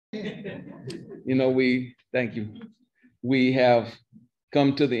You know, thank you. We have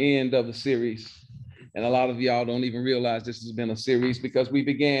come to the end of the series. And a lot of y'all don't even realize this has been a series because we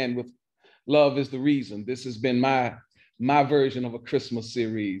began with Love is the Reason. This has been my version of a Christmas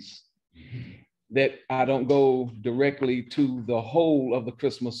series that I don't go directly to the whole of the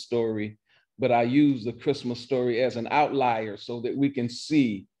Christmas story, but I use the Christmas story as an outlier so that we can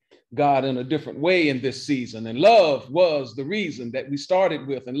see God in a different way in this season. And love was the reason that we started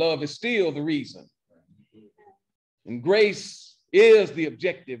with, and love is still the reason. And grace is the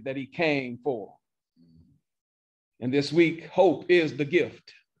objective that he came for. And this week, hope is the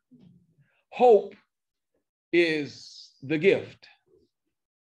gift. Hope is the gift.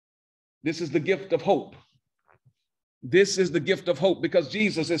 This is the gift of hope. This is the gift of hope because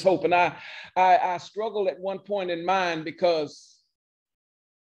Jesus is hope. And I struggled at one point in mind because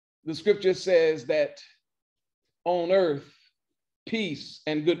the scripture says that on earth, peace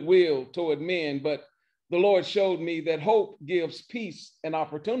and goodwill toward men, but the Lord showed me that hope gives peace and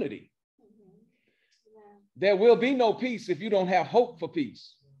opportunity. There will be no peace if you don't have hope for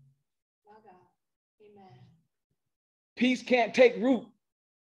peace. Amen. Peace can't take root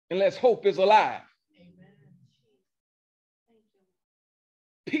unless hope is alive. Amen.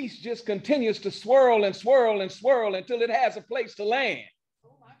 Peace just continues to swirl and swirl and swirl until it has a place to land. Oh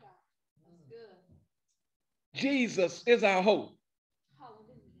my God. That's good. Jesus is our hope.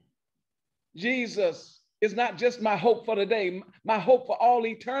 Hallelujah. Jesus is not just my hope for today. My hope for all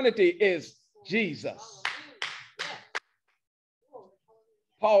eternity is Jesus.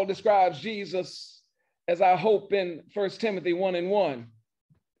 Paul describes Jesus as our hope in 1 Timothy 1:1.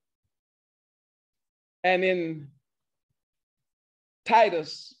 And in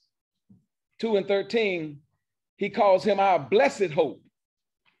Titus 2:13, he calls him our blessed hope.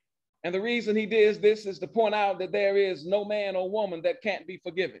 And the reason he does this is to point out that there is no man or woman that can't be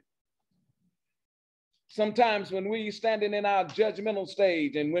forgiven. Sometimes when we standing in our judgmental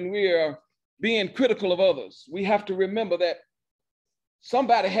stage and when we are being critical of others, we have to remember that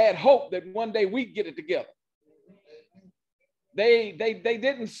somebody had hope that one day we'd get it together. They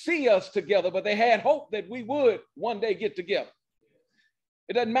didn't see us together, but they had hope that we would one day get together.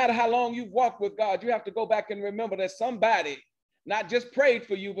 It doesn't matter how long you've walked with God. You have to go back and remember that somebody not just prayed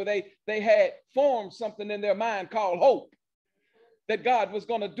for you, but they had formed something in their mind called hope, that God was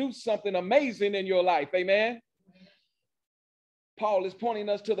going to do something amazing in your life. Amen. Paul is pointing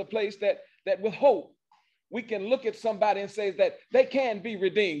us to the place that with hope, we can look at somebody and say that they can be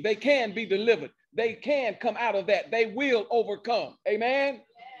redeemed. They can be delivered. They can come out of that. They will overcome. Amen. Yes,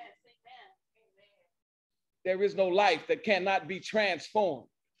 amen. There is no life that cannot be transformed,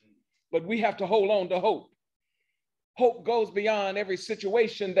 but we have to hold on to hope. Hope goes beyond every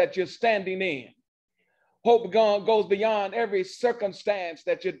situation that you're standing in. Hope goes beyond every circumstance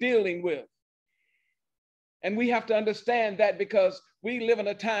that you're dealing with. And we have to understand that because we live in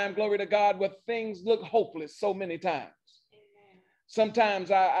a time, glory to God, where things look hopeless so many times. Amen.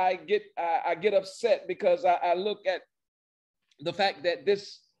 Sometimes I get upset because I look at the fact that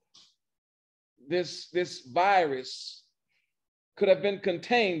this virus could have been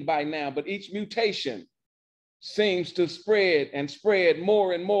contained by now, but each mutation seems to spread and spread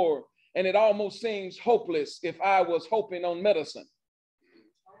more and more. And it almost seems hopeless if I was hoping on medicine.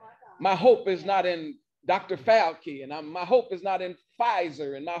 Oh my hope is not in Dr. Fauci, and my hope is not in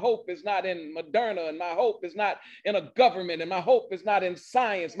Pfizer, and my hope is not in Moderna, and my hope is not in a government, and my hope is not in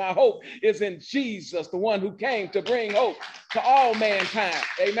science. My hope is in Jesus, the one who came to bring hope to all mankind.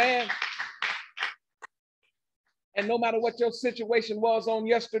 Amen. And no matter what your situation was on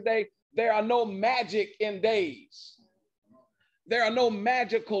yesterday, there are no magic in days. There are no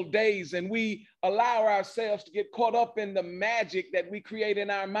magical days, and we allow ourselves to get caught up in the magic that we create in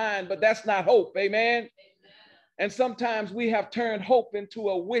our mind, but that's not hope. Amen. Amen. And sometimes we have turned hope into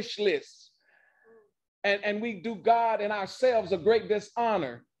a wish list, and we do God and ourselves a great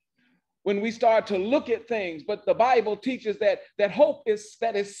dishonor when we start to look at things. But the Bible teaches that hope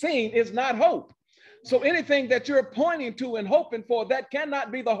that is seen is not hope. So anything that you're pointing to and hoping for, that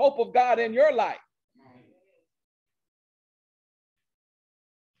cannot be the hope of God in your life.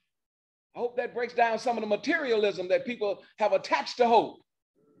 I hope that breaks down some of the materialism that people have attached to hope.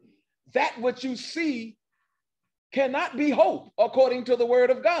 That what you see cannot be hope according to the word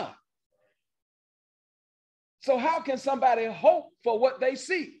of God. So how can somebody hope for what they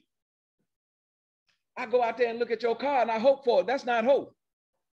see? I go out there and look at your car and I hope for it. That's not hope.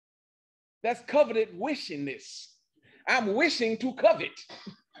 That's coveted wishingness. I'm wishing to covet.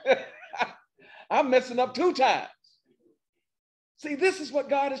 I'm messing up 2 times. See, this is what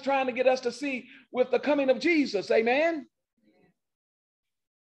God is trying to get us to see with the coming of Jesus. Amen.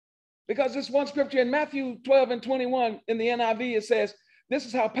 Because this one scripture in Matthew 12 and 21 in the NIV, it says, this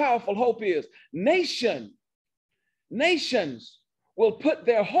is how powerful hope is. Nations will put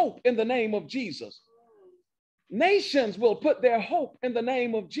their hope in the name of Jesus. Nations will put their hope in the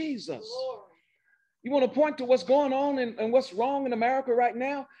name of Jesus. You want to point to what's going on and what's wrong in America right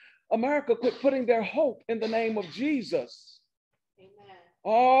now? America quit putting their hope in the name of Jesus. Amen.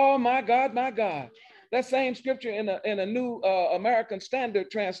 Oh, my God, my God. That same scripture in a new American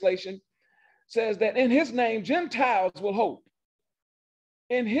Standard Translation says that in his name, Gentiles will hope.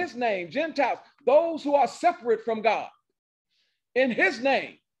 In his name, Gentiles, those who are separate from God. In his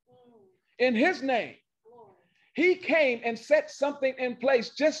name, he came and set something in place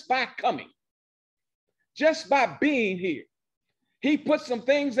just by coming, just by being here. He put some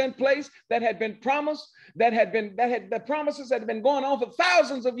things in place that had been promised, the promises that had been going on for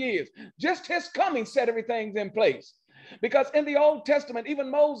thousands of years. Just his coming set everything in place. Because in the Old Testament,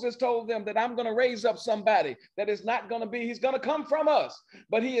 even Moses told them that I'm going to raise up somebody that is not going to be, he's going to come from us,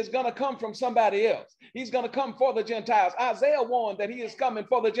 but he is going to come from somebody else. He's going to come for the Gentiles. Isaiah warned that he is coming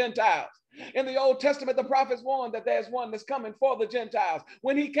for the Gentiles. In the Old Testament, the prophets warned that there's one that's coming for the Gentiles.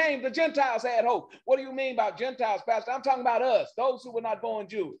 When he came, the Gentiles had hope. What do you mean by Gentiles, Pastor? I'm talking about us, those who were not born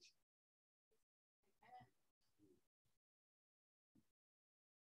Jewish.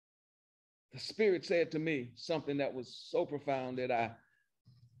 The Spirit said to me something that was so profound that I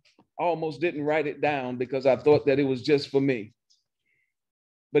almost didn't write it down because I thought that it was just for me.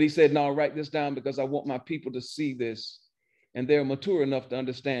 But he said, no, write this down because I want my people to see this and they're mature enough to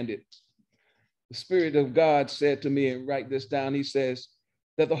understand it. The Spirit of God said to me, and write this down, he says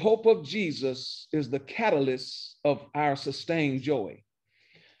that the hope of Jesus is the catalyst of our sustained joy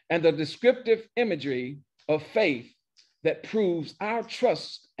and the descriptive imagery of faith that proves our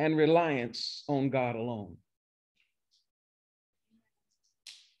trust and reliance on God alone.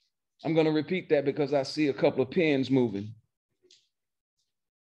 I'm going to repeat that because I see a couple of pens moving.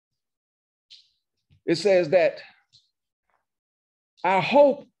 It says that our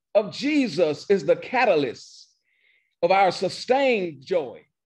hope of Jesus is the catalyst of our sustained joy.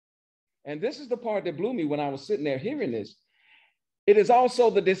 And this is the part that blew me when I was sitting there hearing this. It is also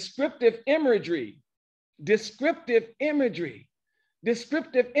the descriptive images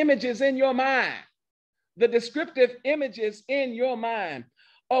in your mind, the descriptive images in your mind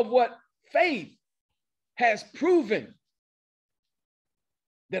of what faith has proven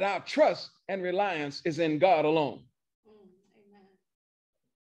that our trust and reliance is in God alone.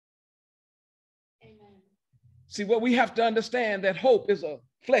 Amen. See, what we have to understand that hope is a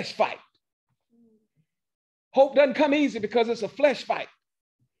flesh fight. Hope doesn't come easy because it's a flesh fight.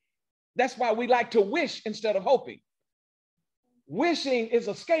 That's why we like to wish instead of hoping. Wishing is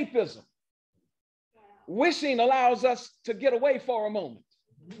escapism. Wishing allows us to get away for a moment.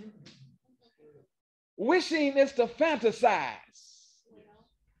 Wishing is to fantasize.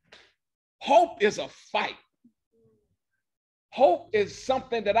 Hope is a fight. Hope is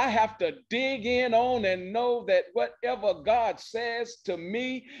something that I have to dig in on and know that whatever God says to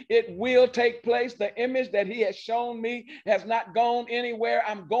me, it will take place. The image that he has shown me has not gone anywhere.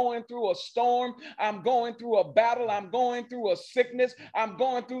 I'm going through a storm. I'm going through a battle. I'm going through a sickness. I'm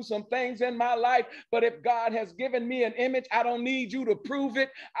going through some things in my life. But if God has given me an image, I don't need you to prove it.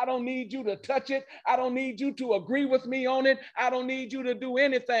 I don't need you to touch it. I don't need you to agree with me on it. I don't need you to do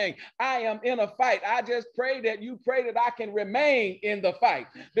anything. I am in a fight. I just pray that you pray that I can remain in the fight,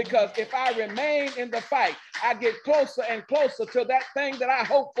 because if I remain in the fight, I get closer and closer to that thing that I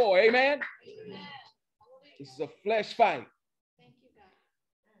hope for. Amen. Amen. This is a flesh fight. Thank you, God.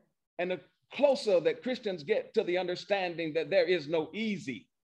 And the closer that Christians get to the understanding that there is no easy,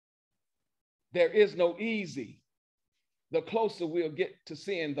 the closer we'll get to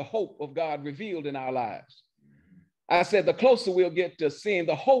seeing the hope of God revealed in our lives. I said the closer we'll get to seeing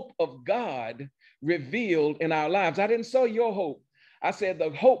the hope of God revealed in our lives. I didn't say your hope. I said the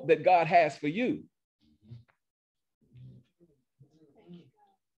hope that God has for you.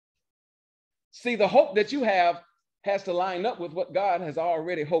 See, the hope that you have has to line up with what God has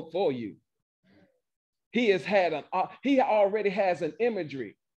already hoped for you. He already has an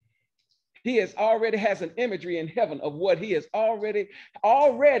imagery. He already has an imagery in heaven of what he has already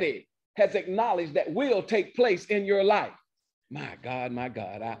has acknowledged that will take place in your life. My God, my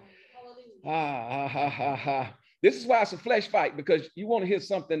God. This is why it's a flesh fight, because you want to hear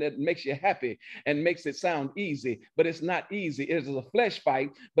something that makes you happy and makes it sound easy, but it's not easy. It is a flesh fight.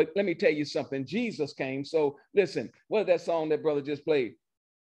 But let me tell you something. Jesus came. So listen, what is that song that brother just played?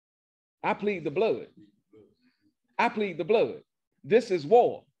 I plead the blood. I plead the blood. This is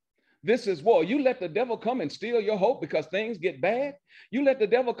war. This is war. You let the devil come and steal your hope because things get bad. You let the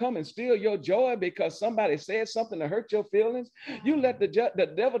devil come and steal your joy because somebody said something to hurt your feelings. You let the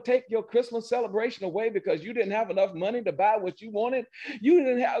devil take your Christmas celebration away because you didn't have enough money to buy what you wanted. You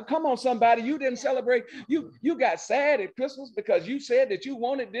didn't have, come on, somebody, you didn't celebrate. You got sad at Christmas because you said that you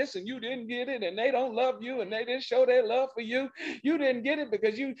wanted this and you didn't get it, and they don't love you and they didn't show their love for you. You didn't get it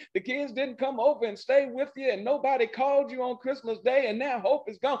because the kids didn't come over and stay with you, and nobody called you on Christmas Day, and now hope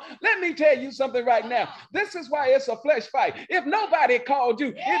is gone. Let me tell you something right now. This is why it's a flesh fight. If nobody called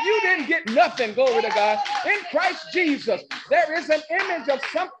you, if you didn't get nothing, glory to God, in Christ Jesus, there is an image of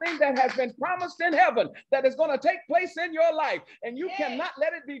something that has been promised in heaven that is going to take place in your life. And you cannot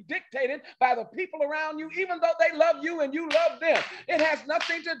let it be dictated by the people around you, even though they love you and you love them. It has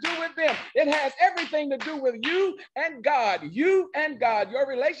nothing to do with them. It has everything to do with you and God, your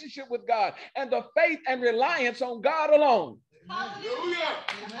relationship with God, and the faith and reliance on God alone. Hallelujah.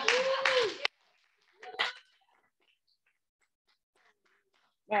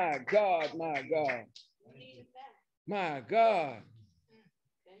 My God, my God, my God.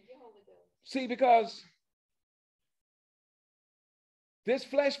 See, because this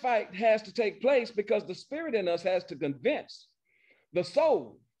flesh fight has to take place because the spirit in us has to convince the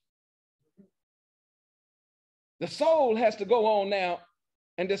soul. The soul has to go on now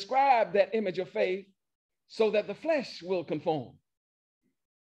and describe that image of faith so that the flesh will conform.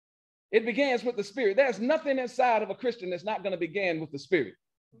 It begins with the spirit. There's nothing inside of a Christian that's not going to begin with the spirit.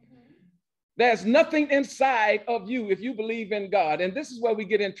 There's nothing inside of you if you believe in God. And this is where we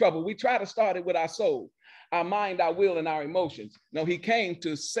get in trouble. We try to start it with our soul, our mind, our will, and our emotions. No, he came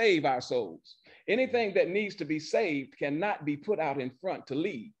to save our souls. Anything that needs to be saved cannot be put out in front to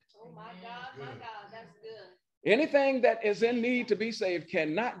lead. Oh my God, that's good. Anything that is in need to be saved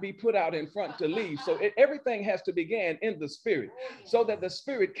cannot be put out in front to leave. So everything has to begin in the spirit so that the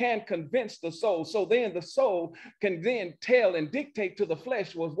spirit can convince the soul. So then the soul can then tell and dictate to the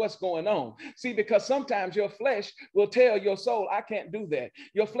flesh what's going on. See, because sometimes your flesh will tell your soul, I can't do that.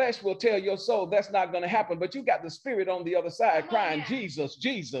 Your flesh will tell your soul that's not going to happen. But you got the spirit on the other side crying, Jesus,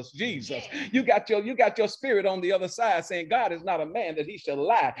 Jesus, Jesus. You got your spirit on the other side saying, God is not a man that he shall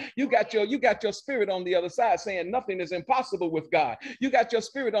lie. You got your spirit on the other side saying, nothing is impossible with God. You got your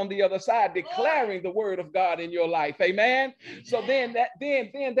spirit on the other side declaring the word of God in your life. Amen. So then that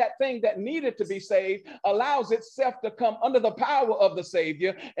thing that needed to be saved allows itself to come under the power of the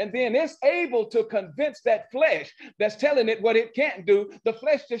Savior, and then it's able to convince that flesh that's telling it what it can't do. The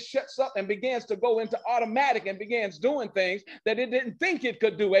flesh just shuts up and begins to go into automatic and begins doing things that it didn't think it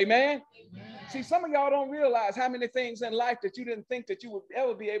could do. Amen. See, some of y'all don't realize how many things in life that you didn't think that you would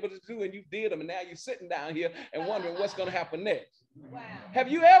ever be able to do, and you did them, and now you're sitting down here and wondering what's going to happen next. Wow. Have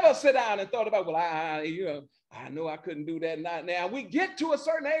you ever sit down and thought about, well, I know I couldn't do that. Now we get to a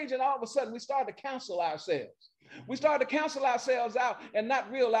certain age, and all of a sudden we start to counsel ourselves. We start to counsel ourselves out and not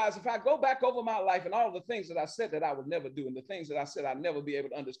realize if I go back over my life and all the things that I said that I would never do, and the things that I said I'd never be able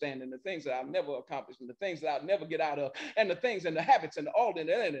to understand, and the things that I'll never accomplish, and the things that I'll never get out of, and the things and the habits and all and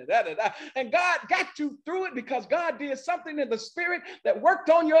and God got you through it because God did something in the spirit that worked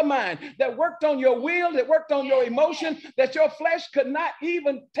on your mind, that worked on your will, that worked on your emotion, that your flesh could not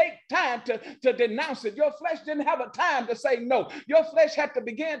even take time to denounce it. Your flesh didn't have a time to say no. Your flesh had to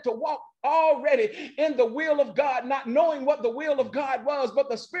begin to walk already in the will of God, not knowing what the will of God was, but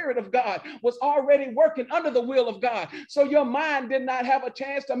the Spirit of God was already working under the will of God. So your mind did not have a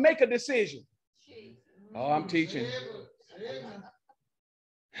chance to make a decision. Oh, I'm teaching.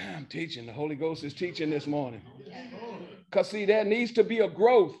 I'm teaching. The Holy Ghost is teaching this morning. Because see, there needs to be a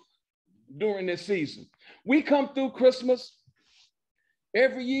growth during this season. We come through Christmas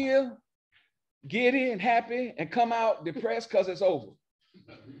every year, giddy and happy, and come out depressed because it's over.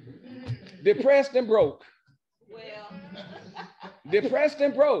 Depressed and broke. Well. Depressed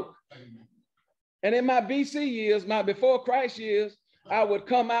and broke. And in my BC years, my before Christ years, I would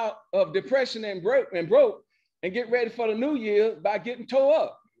come out of depression and broke and get ready for the new year by getting tore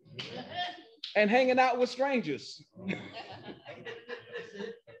up and hanging out with strangers.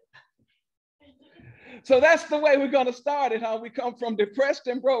 So that's the way we're going to start it, huh? We come from depressed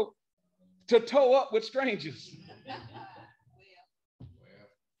and broke to toe up with strangers.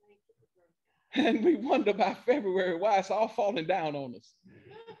 And we wonder by February why it's all falling down on us.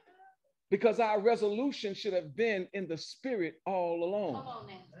 Because our resolution should have been in the spirit all along. Come on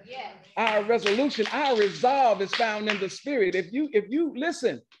now. Yes. Our resolution, our resolve is found in the spirit. If you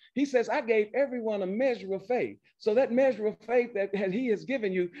listen, he says, I gave everyone a measure of faith. So that measure of faith that he has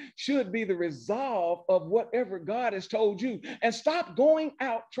given you should be the resolve of whatever God has told you. And stop going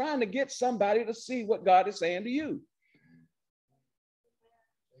out trying to get somebody to see what God is saying to you.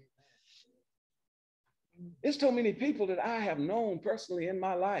 There's so many people that I have known personally in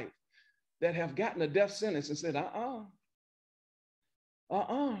my life that have gotten a death sentence and said,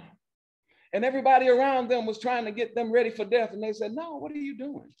 and everybody around them was trying to get them ready for death. And they said, no, what are you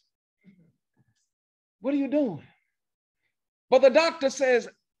doing? What are you doing? But the doctor says,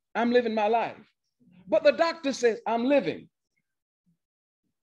 I'm living my life. But the doctor says, I'm living.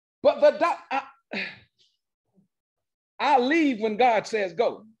 But the I'll leave when God says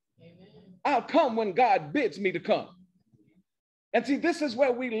go. Amen. I'll come when God bids me to come. And see, this is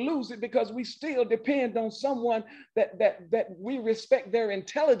where we lose it, because we still depend on someone that we respect their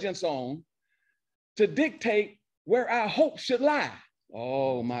intelligence on to dictate where our hope should lie.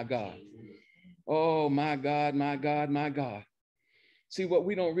 Oh, my God. Oh, my God, my God, my God. See, what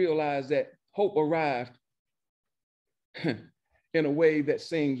we don't realize, that hope arrived in a way that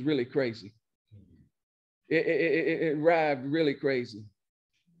seems really crazy. It arrived really crazy.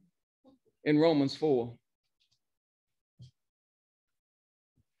 In Romans 4.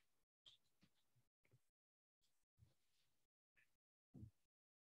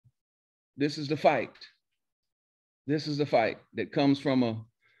 This is the fight. This is the fight that comes from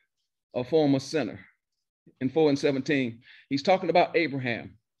a former sinner. In 4:17, he's talking about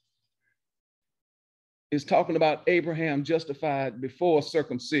Abraham. He's talking about Abraham justified before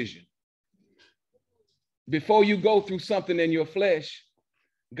circumcision. Before you go through something in your flesh,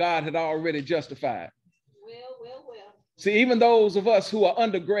 God had already justified. Well. See, even those of us who are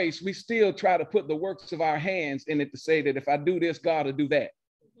under grace, we still try to put the works of our hands in it to say that if I do this, God will do that.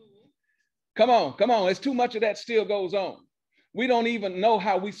 Come on. It's too much of that still goes on. We don't even know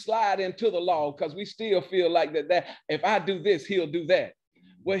how we slide into the law, because we still feel like that if I do this, he'll do that.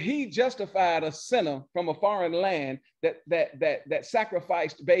 Well, he justified a sinner from a foreign land that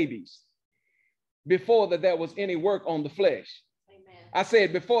sacrificed babies before that there was any work on the flesh. Amen. I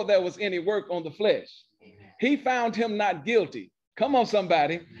said before there was any work on the flesh. Amen. He found him not guilty. Come on,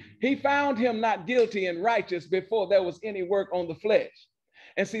 somebody. He found him not guilty and righteous before there was any work on the flesh.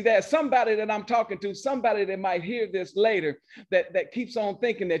 And see, there's somebody that I'm talking to, somebody that might hear this later, that keeps on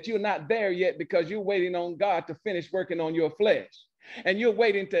thinking that you're not there yet because you're waiting on God to finish working on your flesh. And you're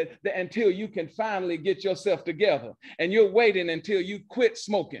waiting until you can finally get yourself together. And you're waiting until you quit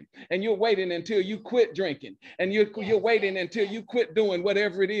smoking. And you're waiting until you quit drinking. And you're waiting until you quit doing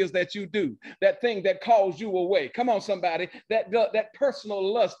whatever it is that you do. That thing that calls you away. Come on, somebody. That personal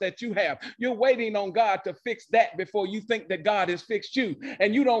lust that you have. You're waiting on God to fix that before you think that God has fixed you.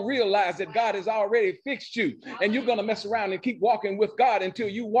 And you don't realize that God has already fixed you. And you're going to mess around and keep walking with God until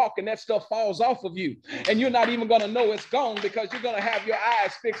you walk and that stuff falls off of you. And you're not even going to know it's gone, because you're going to have your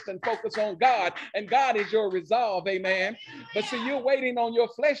eyes fixed and focus on God, and God is your resolve. Amen. But see, you're waiting on your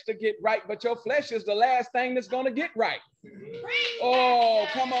flesh to get right, but your flesh is the last thing that's going to get right. Oh,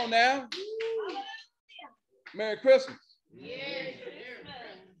 come on now. Merry Christmas.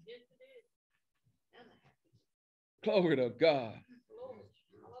 Glory to God.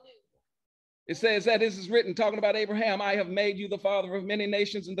 It says that this is written, talking about Abraham, I have made you the father of many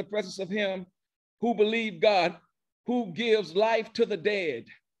nations in the presence of him who believed God, who gives life to the dead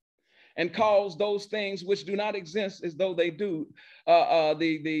and calls those things which do not exist as though they do.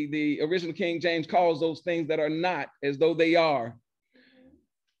 The original King James calls those things that are not as though they are.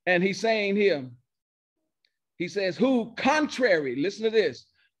 And he's saying here, he says, who contrary, listen to this,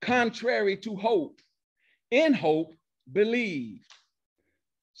 contrary to hope, in hope believed,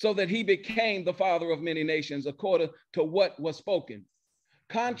 so that he became the father of many nations according to what was spoken.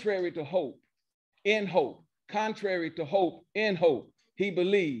 Contrary to hope, in hope. Contrary to hope, in hope, he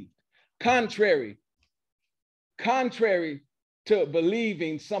believed. Contrary to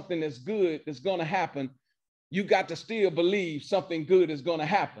believing something that's good that's going to happen, you got to still believe something good is going to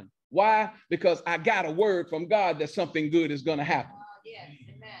happen. Why? Because I got a word from God that something good is going to happen. Yes,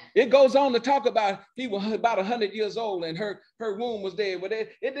 amen. It goes on to talk about he was about 100 years old and her womb was dead, but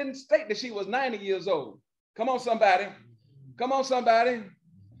it didn't state that she was 90 years old. Come on, somebody. Come on, somebody.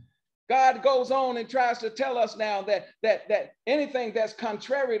 God goes on and tries to tell us now that anything that's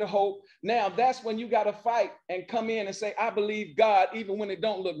contrary to hope, now that's when you got to fight and come in and say, I believe God even when it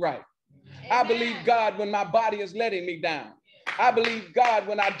don't look right. Amen. I believe God when my body is letting me down. I believe God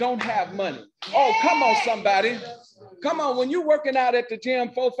when I don't have money. Oh, come on, somebody. Come on, when you're working out at the gym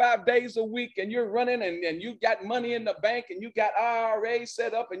 4-5 days a week and you're running and you got money in the bank and you got IRA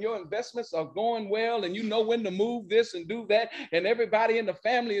set up and your investments are going well and you know when to move this and do that and everybody in the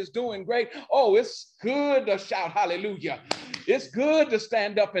family is doing great. Oh, it's good to shout hallelujah. It's good to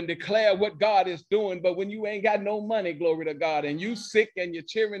stand up and declare what God is doing. But when you ain't got no money, glory to God, and you sick and your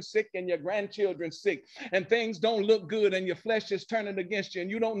children sick and your grandchildren sick and things don't look good and your flesh is turning against you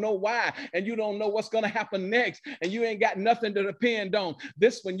and you don't know why and you don't know what's going to happen next and you ain't got nothing to depend on.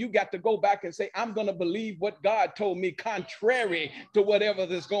 This when you got to go back and say, I'm going to believe what God told me, contrary to whatever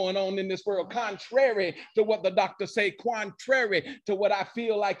is going on in this world, contrary to what the doctors say, contrary to what I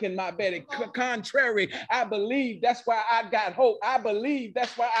feel like in my bed, contrary. I believe that's why I got hope. I believe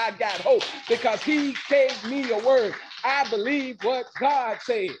that's why I got hope, because he gave me a word. I believe what God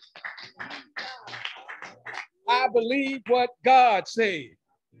said. I believe what God said.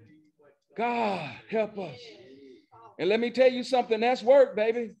 God help us. And let me tell you something, that's work,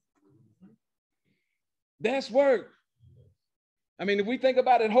 baby. That's work. I mean, if we think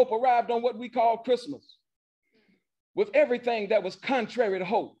about it, hope arrived on what we call Christmas with everything that was contrary to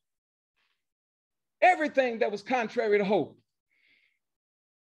hope. Everything that was contrary to hope.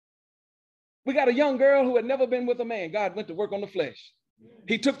 We got a young girl who had never been with a man. God went to work on the flesh.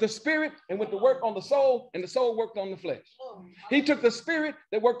 He took the spirit and went to work on the soul, and the soul worked on the flesh. He took the spirit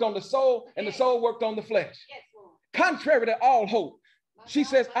that worked on the soul, and the soul worked on the flesh. Contrary to all hope. She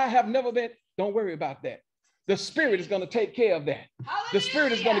says, I have never been. Don't worry about that. The spirit is going to take care of that. The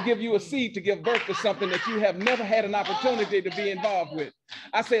spirit is going to give you a seed to give birth to something that you have never had an opportunity to be involved with.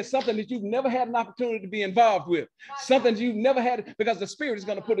 I said something that you've never had an opportunity to be involved with. Something you've never had, because the spirit is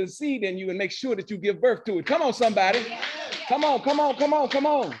going to put a seed in you and make sure that you give birth to it. Come on, somebody. Come on, come on, come on, come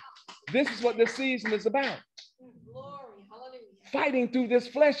on. This is what this season is about. Fighting through this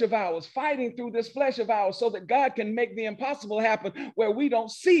flesh of ours, fighting through this flesh of ours so that God can make the impossible happen where we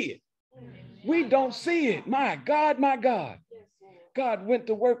don't see it. We don't see it. My God, my God. God went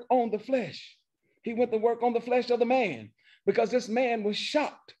to work on the flesh. He went to work on the flesh of the man because this man was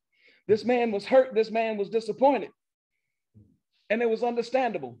shocked. This man was hurt. This man was disappointed. And it was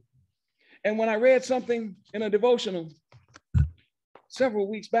understandable. And when I read something in a devotional several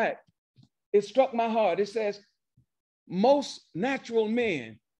weeks back, it struck my heart. It says, most natural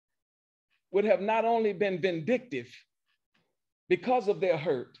men would have not only been vindictive because of their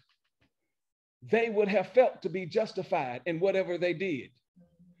hurt, they would have felt to be justified in whatever they did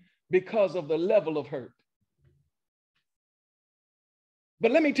because of the level of hurt.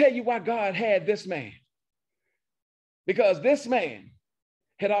 But let me tell you why God had this man. Because this man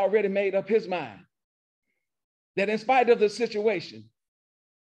had already made up his mind that in spite of the situation,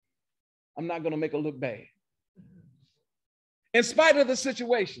 I'm not going to make her look bad. In spite of the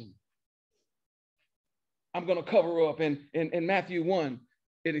situation, I'm going to cover her up. In Matthew 1,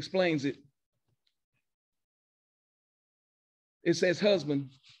 it explains it. It says husband,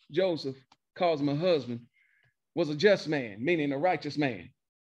 Joseph calls him a husband, was a just man, meaning a righteous man.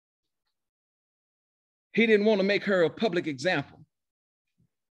 He didn't want to make her a public example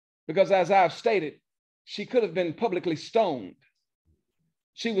because, as I've stated, she could have been publicly stoned.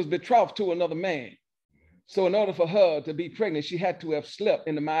 She was betrothed to another man. So in order for her to be pregnant, she had to have slept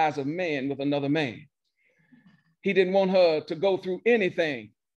in the eyes of men with another man. He didn't want her to go through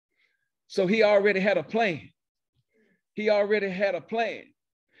anything. So he already had a plan. He already had a plan.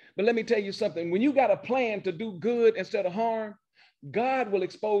 But let me tell you something. When you got a plan to do good instead of harm, God will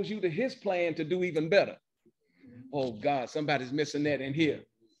expose you to his plan to do even better. Oh God, somebody's missing that in here.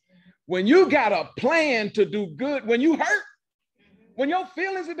 When you got a plan to do good, when you hurt, when your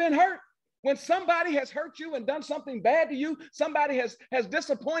feelings have been hurt, when somebody has hurt you and done something bad to you, somebody has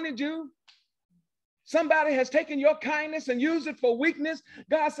disappointed you, somebody has taken your kindness and used it for weakness,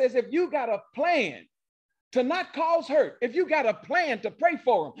 God says, if you got a plan to not cause hurt, if you got a plan to pray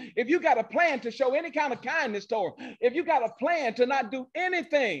for them, if you got a plan to show any kind of kindness to them, if you got a plan to not do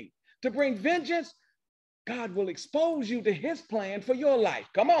anything to bring vengeance, God will expose you to his plan for your life.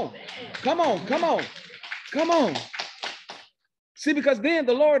 Come on, come on, come on, come on. See, because then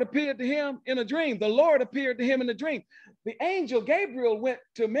the Lord appeared to him in a dream. The Lord appeared to him in a dream. The angel Gabriel went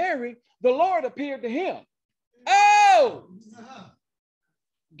to Mary. The Lord appeared to him. Oh,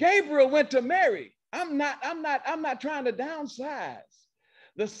 Gabriel went to Mary. I'm not trying to downsize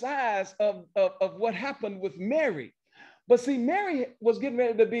the size of what happened with Mary. But see, Mary was getting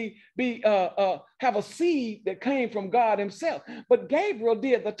ready to have a seed that came from God himself. But Gabriel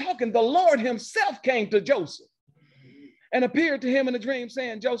did the talking. The Lord himself came to Joseph and appeared to him in a dream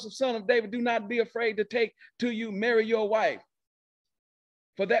saying, Joseph, son of David, do not be afraid to take to you Mary, your wife.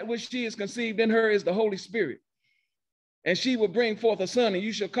 For that which she is conceived in her is the Holy Spirit. And she will bring forth a son, and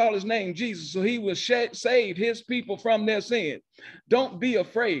you shall call his name Jesus, so he will save his people from their sin. Don't be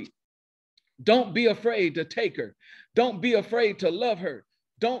afraid. Don't be afraid to take her. Don't be afraid to love her.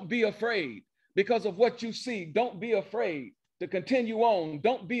 Don't be afraid because of what you see. Don't be afraid to continue on.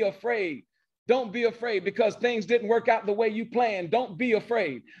 Don't be afraid. Don't be afraid because things didn't work out the way you planned. Don't be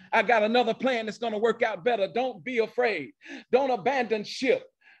afraid. I got another plan that's going to work out better. Don't be afraid. Don't abandon ship.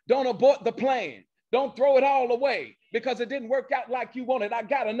 Don't abort the plan. Don't throw it all away because it didn't work out like you wanted. I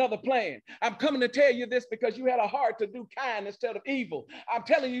got another plan. I'm coming to tell you this because you had a heart to do kind instead of evil. I'm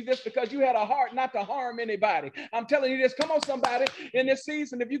telling you this because you had a heart not to harm anybody. I'm telling you this. Come on, somebody, in this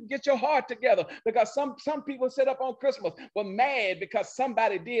season, if you can get your heart together, because some people sit up on Christmas were mad because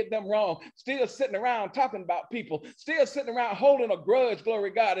somebody did them wrong, still sitting around talking about people, still sitting around holding a grudge, glory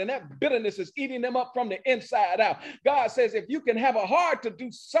to God, and that bitterness is eating them up from the inside out. God says, if you can have a heart to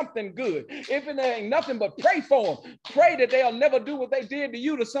do something good, if it ain't nothing but pray for them. Pray that they'll never do what they did to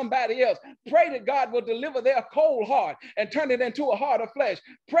you to somebody else. Pray that God will deliver their cold heart and turn it into a heart of flesh.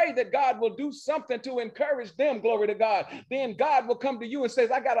 Pray that God will do something to encourage them, glory to God. Then God will come to you and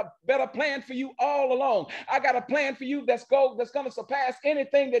says, I got a better plan for you all along. I got a plan for you that's going to surpass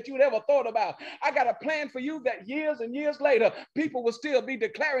anything that you'd ever thought about. I got a plan for you that years and years later, people will still be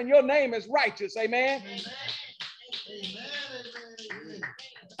declaring your name as righteous. Amen. Amen. Amen. Amen.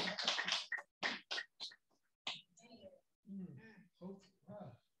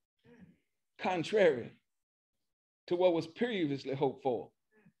 Contrary to what was previously hoped for.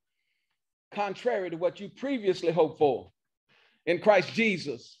 Contrary to what you previously hoped for. In Christ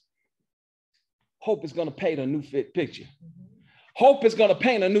Jesus, hope is going to paint a new picture. Hope is going to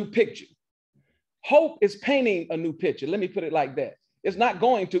paint a new picture. Hope is painting a new picture. Let me put it like that. It's not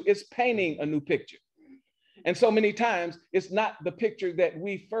going to, it's painting a new picture. And so many times, it's not the picture that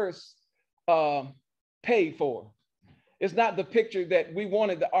we first paid for. It's not the picture that we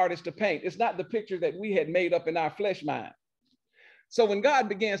wanted the artist to paint. It's not the picture that we had made up in our flesh mind. So when God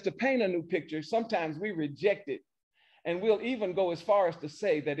begins to paint a new picture, sometimes we reject it. And we'll even go as far as to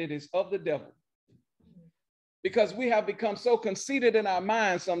say that it is of the devil. Because we have become so conceited in our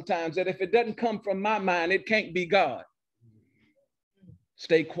minds sometimes that if it doesn't come from my mind, it can't be God.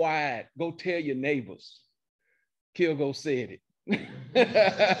 Stay quiet. Go tell your neighbors. Kilgo said it.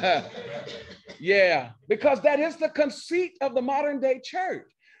 Yeah, because that is the conceit of the modern day church.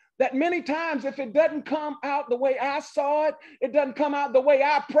 That many times, if it doesn't come out the way I saw it, it doesn't come out the way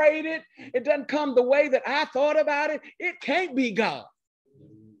I prayed it, it doesn't come the way that I thought about it, it can't be God.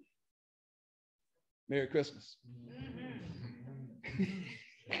 Merry Christmas.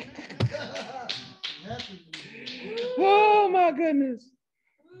 Oh my goodness.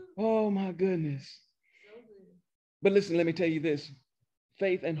 Oh my goodness. But listen, let me tell you this.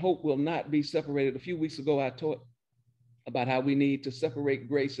 Faith and hope will not be separated. A few weeks ago, I taught about how we need to separate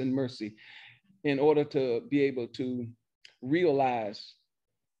grace and mercy in order to be able to realize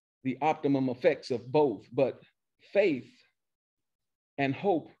the optimum effects of both. But faith and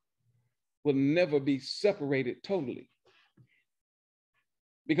hope will never be separated totally,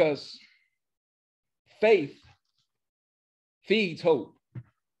 because faith feeds hope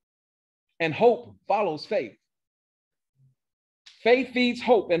and hope follows faith. Faith feeds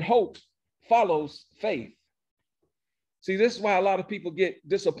hope and hope follows faith. See, this is why a lot of people get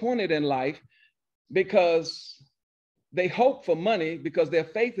disappointed in life, because they hope for money because their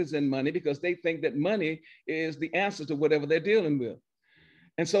faith is in money, because they think that money is the answer to whatever they're dealing with.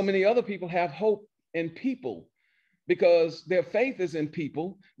 And so many other people have hope in people because their faith is in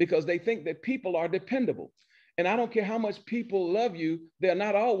people, because they think that people are dependable. And I don't care how much people love you, they're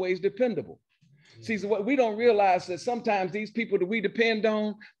not always dependable. See, so what we don't realize is sometimes these people that we depend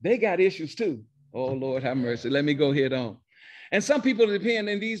on, they got issues too. Oh, Lord, have mercy. Let me go head on. And some people depend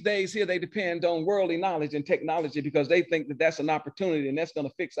in these days here, they depend on worldly knowledge and technology because they think that that's an opportunity and that's going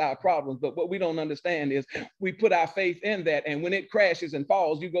to fix our problems. But what we don't understand is we put our faith in that. And when it crashes and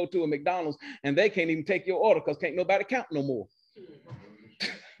falls, you go to a McDonald's and they can't even take your order because can't nobody count no more.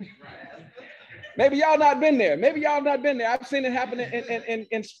 Maybe y'all not been there. Maybe y'all not been there. I've seen it happen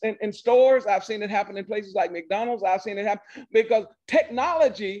in stores. I've seen it happen in places like McDonald's. I've seen it happen because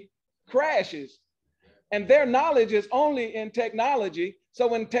technology crashes and their knowledge is only in technology. So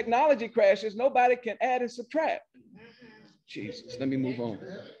when technology crashes, nobody can add and subtract. Jesus, let me move on.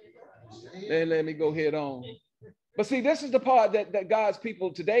 Let me go head on. But see, this is the part that God's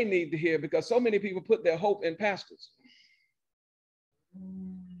people today need to hear, because so many people put their hope in pastors.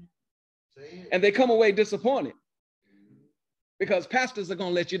 And they come away disappointed because pastors are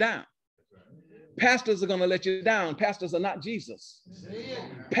going to let you down. Pastors are going to let you down. Pastors are not Jesus.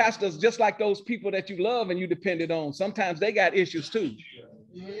 Pastors, just like those people that you love and you depended on, sometimes they got issues too.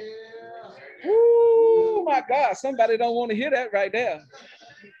 Oh my God, somebody don't want to hear that right there.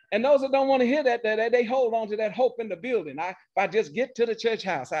 And those that don't want to hear that, they hold on to that hope in the building. If I just get to the church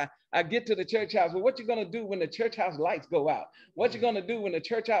house, I get to the church house. Well, what you going to do when the church house lights go out? What you going to do when the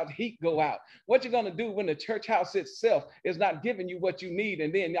church house heat go out? What you going to do when the church house itself is not giving you what you need?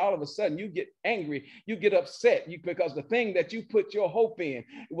 And then all of a sudden you get angry, you get upset because the thing that you put your hope in, it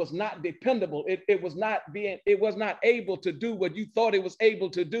was not dependable. It was not able to do what you thought it was able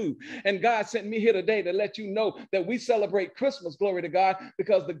to do. And God sent me here today to let you know that we celebrate Christmas, glory to God,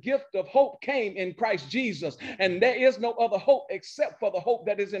 because the gift of hope came in Christ Jesus. And there is no other hope except for the hope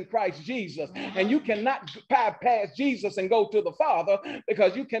that is in Christ Jesus. And you cannot bypass Jesus and go to the Father,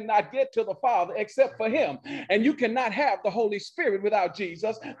 because you cannot get to the Father except for him. And you cannot have the Holy Spirit without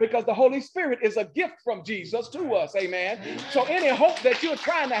Jesus, because the Holy Spirit is a gift from Jesus to us. Amen. So any hope that you're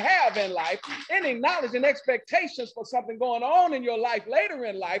trying to have in life, any knowledge and expectations for something going on in your life later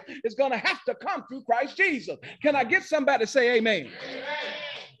in life, is going to have to come through Christ Jesus. Can I get somebody to say amen?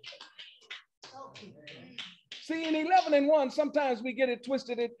 See, in 11:1, sometimes we get it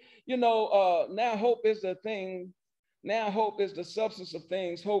twisted. Now hope is the thing. Now hope is the substance of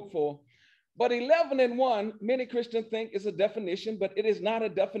things hoped for. But 11:1, many Christians think is a definition, but it is not a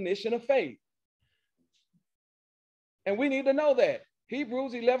definition of faith. And we need to know that.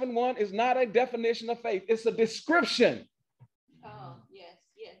 Hebrews 11:1 is not a definition of faith. It's a description. Oh, yes.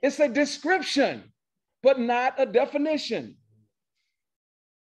 It's a description, but not a definition.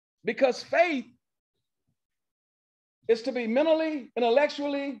 Because faith is to be mentally,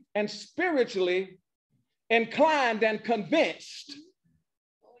 intellectually, and spiritually inclined and convinced.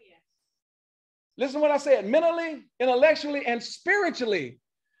 Oh, yes. Listen to what I said: mentally, intellectually, and spiritually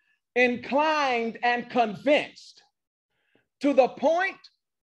inclined and convinced, to the point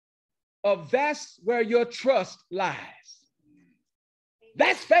of that's where your trust lies.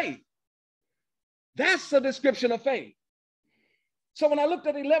 That's faith. That's a description of faith. So when I looked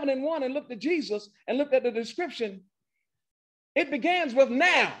at 11:1 and looked at Jesus and looked at the description, it begins with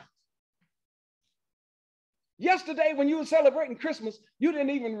now. Yesterday, when you were celebrating Christmas, you didn't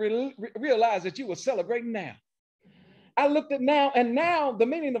even realize that you were celebrating now. I looked at now, and now, the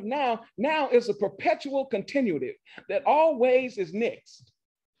meaning of now is a perpetual continuative that always is next.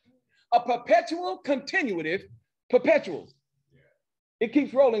 A perpetual continuative, perpetual. It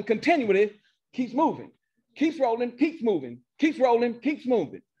keeps rolling, continuative, keeps moving, keeps rolling, keeps moving, keeps rolling, keeps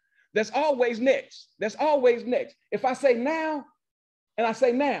moving. That's always next. That's always next. If I say now, and I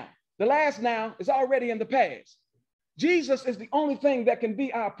say now, the last now is already in the past. Jesus is the only thing that can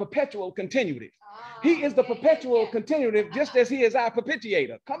be our perpetual continuative. He is the perpetual continuative, just as he is our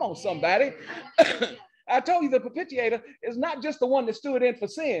perpetuator. Come on, somebody. I told you the perpetuator is not just the one that stood in for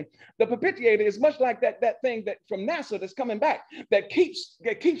sin. The perpetuator is much like that thing that from NASA that's coming back, that keeps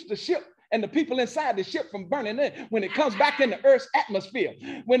the ship and the people inside the ship from burning in when it comes back in the earth's atmosphere.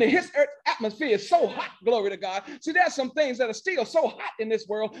 When it hits earth's atmosphere, it's so hot, glory to God. See, there's some things that are still so hot in this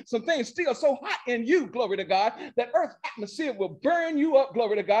world, some things still so hot in you, glory to God, that earth's atmosphere will burn you up,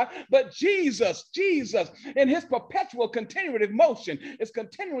 glory to God. But Jesus, in his perpetual continuative motion, is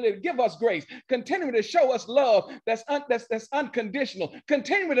continually to give us grace, continually to show us love that's unconditional,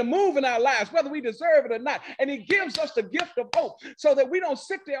 continually to move in our lives, whether we deserve it or not. And he gives us the gift of hope so that we don't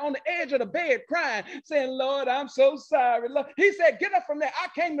sit there on the edge of the bed crying, saying, Lord, I'm so sorry. Lord. He said, get up from there. I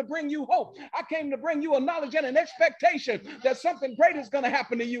came to bring you hope. I came to bring you a knowledge and an expectation that something great is going to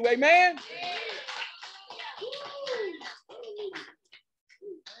happen to you. Amen.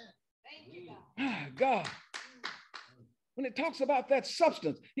 Thank you, God. When it talks about that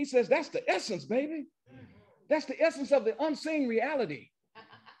substance, he says that's the essence, baby. That's the essence of the unseen reality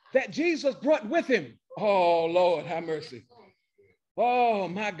that Jesus brought with him. Oh, Lord, have mercy. Oh,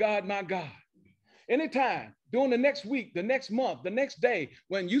 my God, my God. Anytime during the next week, the next month, the next day,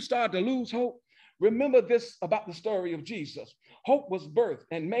 when you start to lose hope, remember this about the story of Jesus. Hope was birthed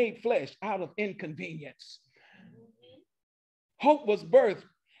and made flesh out of inconvenience. Hope was birthed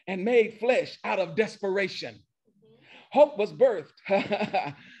and made flesh out of desperation. Hope was birthed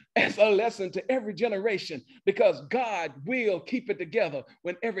as a lesson to every generation, because God will keep it together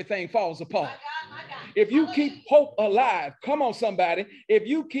when everything falls apart. If you keep hope alive, come on, somebody. If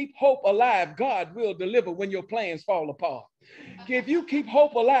you keep hope alive, God will deliver when your plans fall apart. If you keep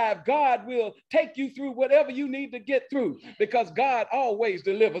hope alive, God will take you through whatever you need to get through, because God always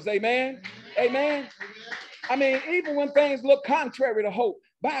delivers. Amen. Amen. I mean, even when things look contrary to hope,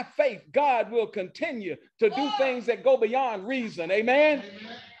 by faith, God will continue to do things that go beyond reason. Amen.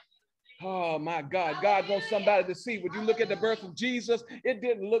 Oh my God, God wants somebody to see. When you look at the birth of Jesus, it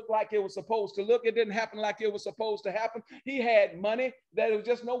didn't look like it was supposed to look. It didn't happen like it was supposed to happen. He had money, there was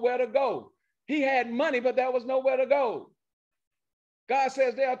just nowhere to go. He had money, but there was nowhere to go. God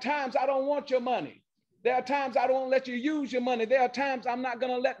says there are times I don't want your money. There are times I don't let you use your money. There are times I'm not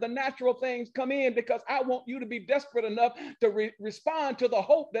going to let the natural things come in because I want you to be desperate enough to respond to the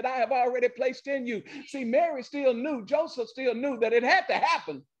hope that I have already placed in you. See, Mary still knew, Joseph still knew that it had to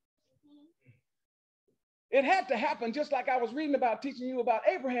happen. It had to happen, just like I was reading about, teaching you about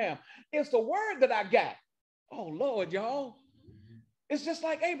Abraham. It's the word that I got. Oh, Lord, y'all. It's just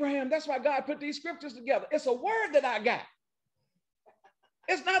like Abraham. That's why God put these scriptures together. It's a word that I got.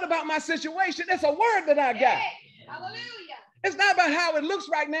 It's not about my situation. It's a word that I got. Hallelujah. It's not about how it looks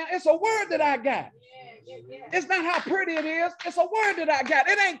right now. It's a word that I got. It's not how pretty it is. It's a word that I got.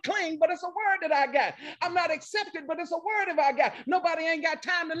 It ain't clean, but it's a word that I got. I'm not accepted, but it's a word that I got. Nobody ain't got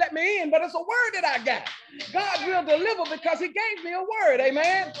time to let me in, but it's a word that I got. God will deliver because he gave me a word,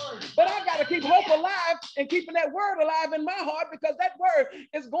 amen? But I got to keep hope alive and keeping that word alive in my heart because that word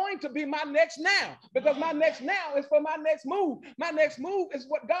is going to be my next now, because my next now is for my next move. My next move is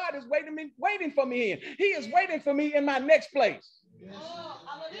what God is waiting for me in. He is waiting for me in my next place. Yes. Oh,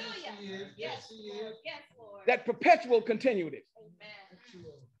 hallelujah. Yes, he is. Yes, Lord. That perpetual continuity. Amen.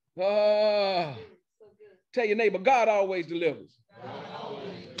 So tell your neighbor, God always delivers. God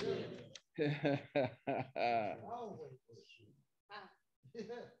always delivers.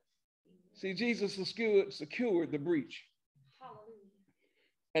 See, Jesus secured the breach. Hallelujah.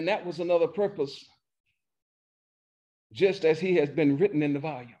 And that was another purpose, just as he has been written in the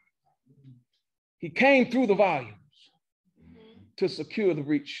volume. He came through the volumes to secure the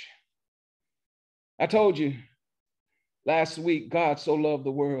breach. I told you last week, God so loved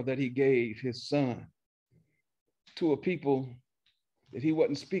the world that he gave his son to a people that he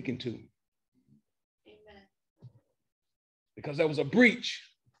wasn't speaking to. Amen. Because there was a breach,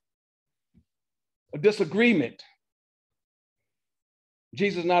 a disagreement.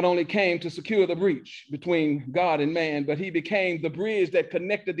 Jesus not only came to secure the breach between God and man, but he became the bridge that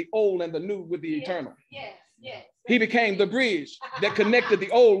connected the old and the new with the eternal. Yes, yes. He became the bridge that connected the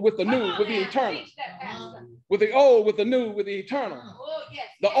old with the new, with the eternal. With the old, with the new, with the eternal.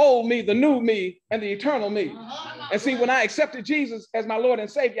 The old me, the new me, and the eternal me. And see, when I accepted Jesus as my Lord and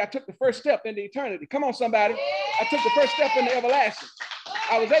Savior, I took the first step into eternity. Come on, somebody. I took the first step into everlasting.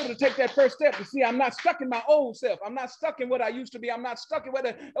 I was able to take that first step to see I'm not stuck in my old self. I'm not stuck in what I used to be. I'm not stuck in well,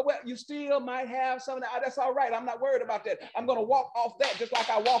 you still might have some of that. That's all right. I'm not worried about that. I'm going to walk off that just like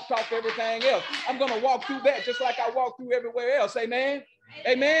I walked off everything else. I'm going to walk through that just like I walked through everywhere else. Amen.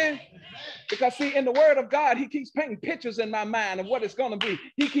 Amen. Because see, in the word of God, he keeps painting pictures in my mind of what it's going to be.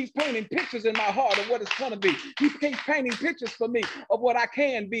 He keeps painting pictures in my heart of what it's going to be. He keeps painting pictures for me of what I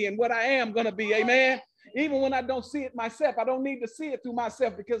can be and what I am going to be. Amen. Even when I don't see it myself, I don't need to see it through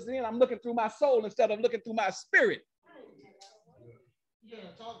myself, because then I'm looking through my soul instead of looking through my spirit. You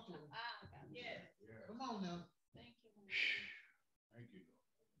gotta talk to him. Come on now. Thank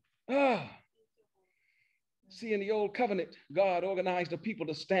you. See, in the old covenant, God organized the people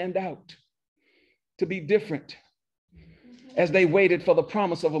to stand out, to be different, as they waited for the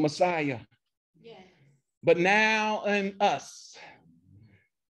promise of a Messiah. But now in us,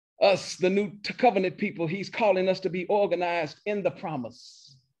 the new covenant people, he's calling us to be organized in the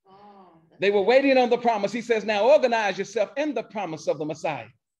promise. They were waiting on the promise. He says, now organize yourself in the promise of the Messiah.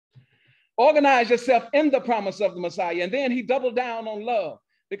 Organize yourself in the promise of the Messiah. And then he doubled down on love,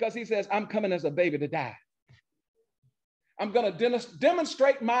 because he says, I'm coming as a baby to die. I'm going to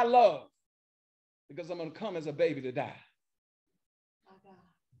demonstrate my love because I'm going to come as a baby to die.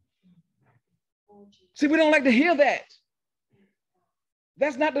 See, we don't like to hear that.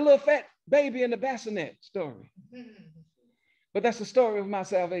 That's not the little fat baby in the bassinet story. But that's the story of my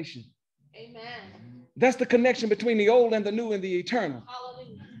salvation. Amen. That's the connection between the old and the new and the eternal.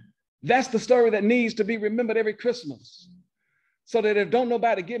 Hallelujah. That's the story that needs to be remembered every Christmas. So that if don't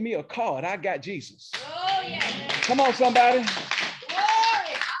nobody give me a card, I got Jesus. Oh, yeah. Come on, somebody.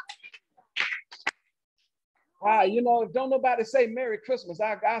 You know, if don't nobody say Merry Christmas,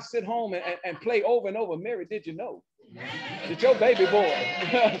 I sit home and play over and over. Mary, did you know that your baby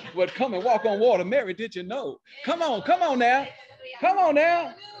boy would come and walk on water? Mary, did you know? Come on now. Come on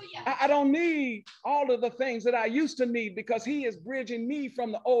now. I don't need all of the things that I used to need, because he is bridging me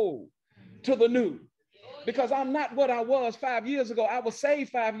from the old to the new. Because I'm not what I was 5 years ago. I was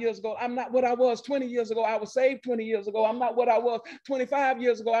saved 5 years ago. I'm not what I was 20 years ago. I was saved 20 years ago. I'm not what I was 25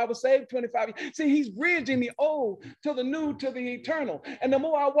 years ago. I was saved 25 years. See, he's bridging the old to the new to the eternal. And the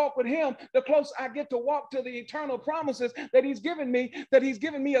more I walk with him, the closer I get to walk to the eternal promises that he's given me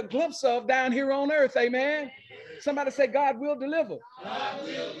a glimpse of down here on earth. Amen. Somebody say, God will deliver. God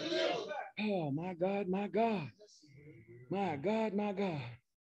will deliver. Oh, my God, my God. My God, my God.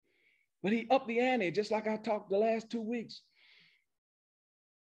 But he upped the ante, just like I talked the last 2 weeks.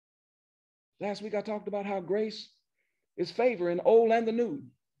 Last week I talked about how grace is favor in the old and the new.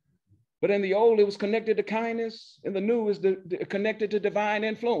 But in the old, it was connected to kindness. In the new, is connected to divine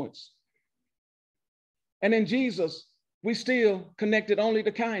influence. And in Jesus, we still connected only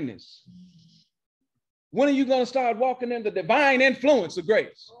to kindness. When are you going to start walking in the divine influence of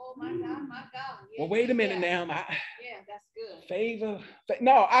grace? Oh, my God, my God. Yeah, well, wait a minute yeah. now. Yeah, that's good. Favor.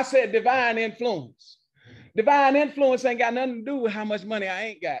 No, I said divine influence. Divine influence ain't got nothing to do with how much money I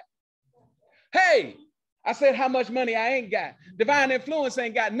ain't got. Hey, I said how much money I ain't got. Divine influence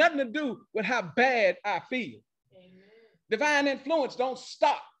ain't got nothing to do with how bad I feel. Amen. Divine influence don't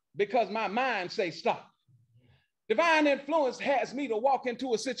stop because my mind say stop. Divine influence has me to walk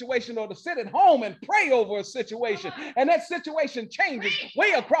into a situation or to sit at home and pray over a situation. And that situation changes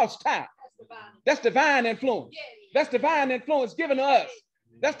way across time. That's divine influence. That's divine influence given to us.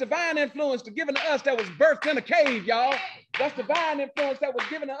 That's divine influence given to us that was birthed in a cave, y'all. That's divine influence that was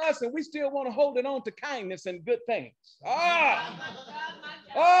given to us, and we still want to hold it on to kindness and good things.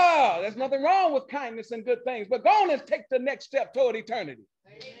 There's nothing wrong with kindness and good things, but go on and take the next step toward eternity.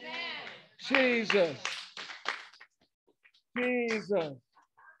 Jesus. Jesus.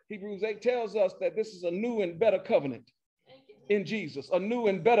 Hebrews 8 tells us that this is a new and better covenant in Jesus, a new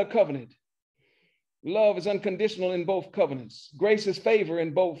and better covenant. Love is unconditional in both covenants. Grace is favor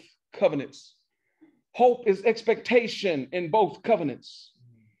in both covenants. Hope is expectation in both covenants.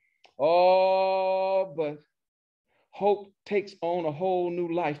 Oh, but hope takes on a whole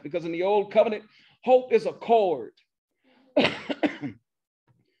new life, because in the old covenant, hope is a cord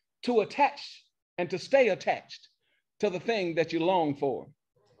to attach and to stay attached to the thing that you long for.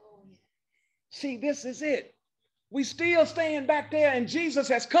 See, this is it. We still staying back there, and Jesus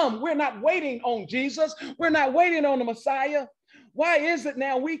has come. We're not waiting on Jesus. We're not waiting on the Messiah. Why is it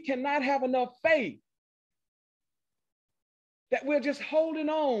now we cannot have enough faith that we're just holding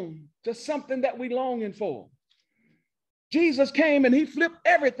on to something that we're longing for? Jesus came and he flipped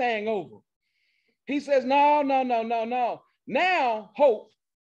everything over. He says, no. Now hope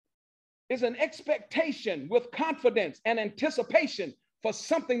is an expectation with confidence and anticipation for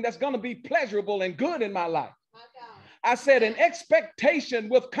something that's going to be pleasurable and good in my life. I said an expectation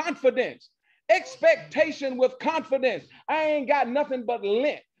with confidence. Expectation with confidence. I ain't got nothing but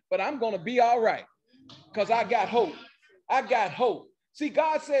lint, but I'm going to be all right because I got hope. I got hope. See,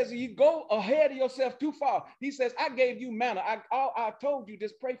 God says you go ahead of yourself too far. He says, I gave you manna. I told you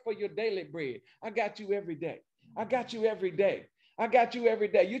just pray for your daily bread. I got you every day. I got you every day. I got you every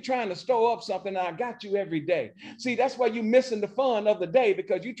day. You're trying to store up something, and I got you every day. See, that's why you're missing the fun of the day,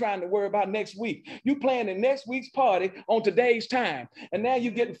 because you're trying to worry about next week. You planning next week's party on today's time. And now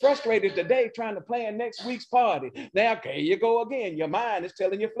you're getting frustrated today trying to plan next week's party. Now, okay, you go again. Your mind is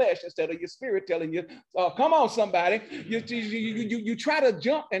telling your flesh instead of your spirit telling you, come on, somebody. You try to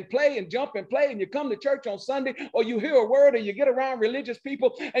jump and play, and you come to church on Sunday, or you hear a word, or you get around religious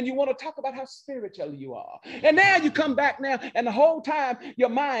people, and you want to talk about how spiritual you are. And now you come back now, and the whole time your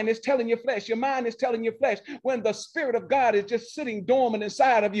mind is telling your flesh, when the Spirit of God is just sitting dormant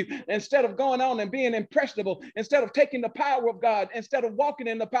inside of you. Instead of going on and being impressionable, instead of taking the power of God, instead of walking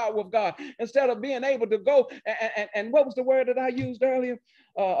in the power of God, instead of being able to go and what was the word that I used earlier?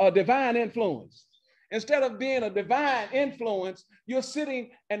 A divine influence. Instead of being a divine influence, you're sitting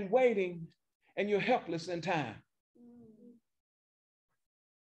and waiting, and you're helpless in time.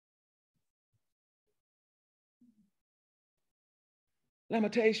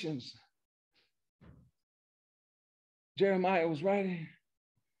 Lamentations. Jeremiah was writing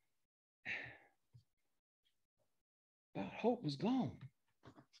about hope was gone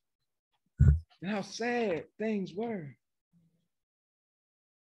and how sad things were.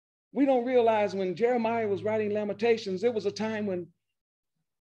 We don't realize when Jeremiah was writing Lamentations, it was a time when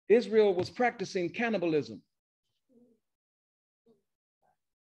Israel was practicing cannibalism.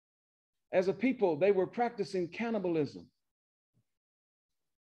 As a people, they were practicing cannibalism.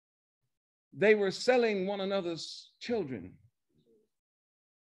 They were selling one another's children.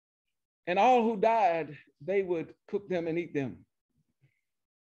 And all who died, they would cook them and eat them.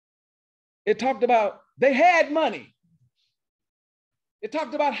 It talked about they had money. It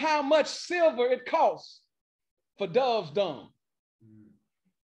talked about how much silver it costs for dove's dung.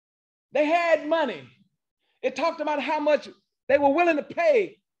 They had money. It talked about how much they were willing to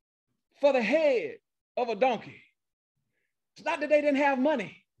pay for the head of a donkey. It's not that they didn't have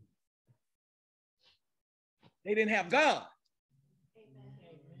money. They didn't have God.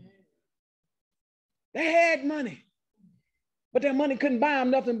 They had money, but their money couldn't buy them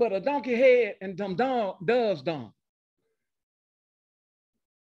nothing but a donkey head and some dove's dung,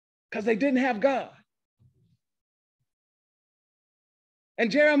 because they didn't have God. And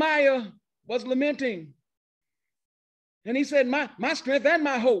Jeremiah was lamenting, and he said, my strength and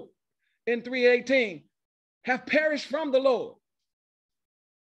my hope in 3:18 have perished from the Lord.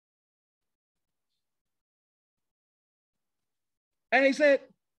 And he said,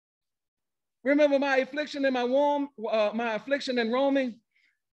 remember my affliction and my affliction and roaming,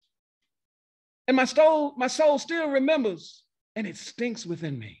 and my soul still remembers, and it stinks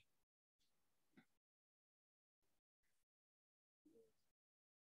within me.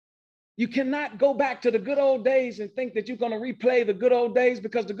 You cannot go back to the good old days and think that you're going to replay the good old days,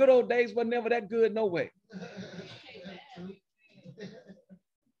 because the good old days were never that good, no way.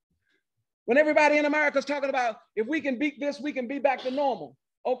 When everybody in America is talking about, if we can beat this, we can be back to normal.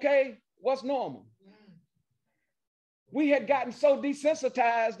 Okay, what's normal? We had gotten so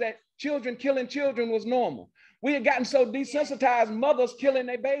desensitized that children killing children was normal. We had gotten so desensitized, mothers killing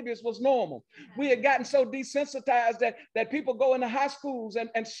their babies was normal. We had gotten so desensitized that people go into high schools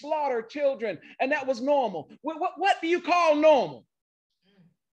and slaughter children, and that was normal. What do you call normal?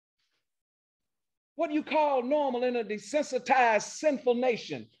 What do you call normal in a desensitized, sinful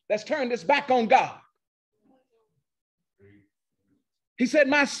nation that's turned its back on God? He said,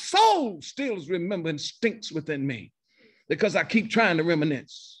 my soul still is remembering, stinks within me, because I keep trying to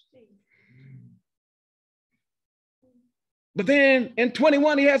reminisce. But then in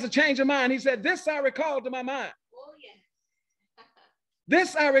 21, he has a change of mind. He said, this I recall to my mind. Oh, yes.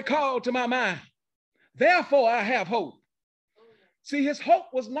 This I recall to my mind. Therefore, I have hope. See, his hope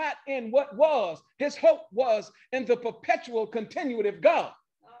was not in what was. His hope was in the perpetual, continuative God.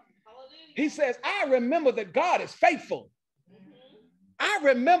 He says, I remember that God is faithful. I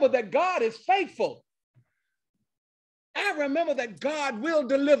remember that God is faithful. I remember that God will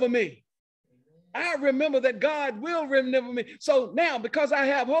deliver me. I remember that God will deliver me. So now, because I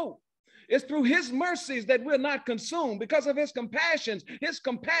have hope, it's through his mercies that we're not consumed. Because of his compassions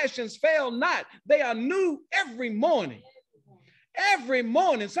fail not. They are new every morning. Every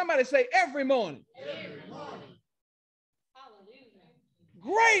morning. Somebody say every morning. Every morning. Hallelujah.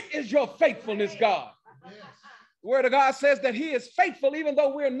 Great is your faithfulness, God. Yes. The word of God says that he is faithful even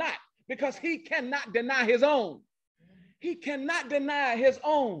though we're not, because he cannot deny his own. He cannot deny his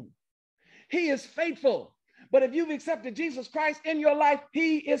own. He is faithful. But if you've accepted Jesus Christ in your life,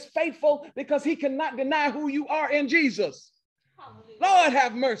 he is faithful, because he cannot deny who you are in Jesus. Hallelujah. Lord,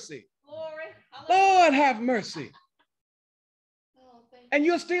 have mercy. Glory. Hallelujah. Lord, have mercy. Oh, thank you. And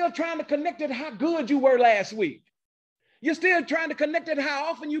you're still trying to connect it how good you were last week. You're still trying to connect it how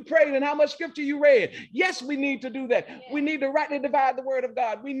often you prayed and how much scripture you read. Yes, we need to do that. We need to rightly divide the word of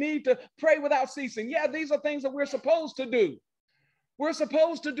God. We need to pray without ceasing. Yeah, these are things that we're supposed to do. We're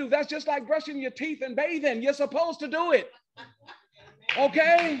supposed to do. That's just like brushing your teeth and bathing. You're supposed to do it.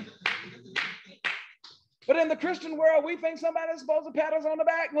 Okay? But in the Christian world, we think somebody's supposed to pat us on the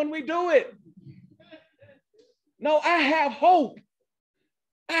back when we do it. No, I have hope.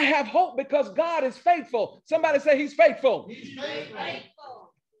 I have hope because God is faithful. Somebody say he's faithful. He's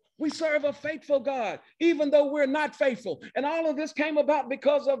faithful. We serve a faithful God, even though we're not faithful. And all of this came about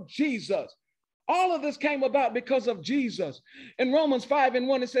because of Jesus. All of this came about because of Jesus. In Romans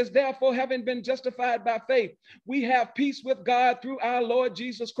 5:1, it says, therefore, having been justified by faith, we have peace with God through our Lord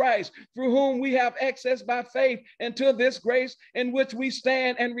Jesus Christ, through whom we have access by faith into this grace in which we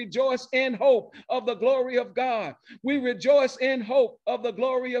stand and rejoice in hope of the glory of God. We rejoice in hope of the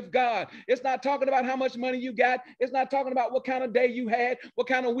glory of God. It's not talking about how much money you got. It's not talking about what kind of day you had, what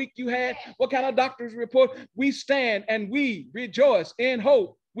kind of week you had, what kind of doctor's report. We stand and we rejoice in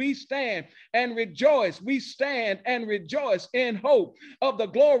hope. We stand and rejoice. We stand and rejoice in hope of the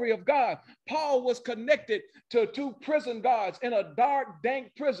glory of God. Paul was connected to two prison guards in a dark,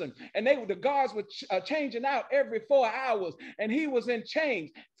 dank prison. And the guards were changing out every 4 hours. And he was in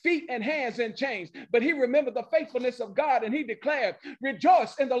chains, feet and hands in chains. But he remembered the faithfulness of God, and he declared,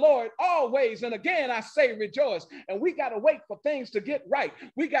 rejoice in the Lord always. And again, I say rejoice. And we got to wait for things to get right.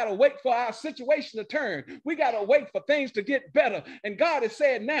 We got to wait for our situation to turn. We got to wait for things to get better. And God has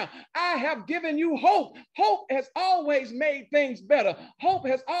said, now, I have given you hope. Hope has always made things better. Hope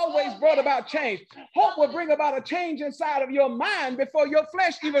has always brought about change. Hope will bring about a change inside of your mind before your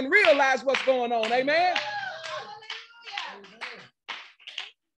flesh even realize what's going on. Amen.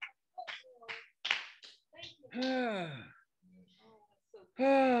 And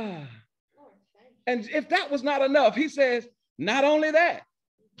if that was not enough, he says, not only that,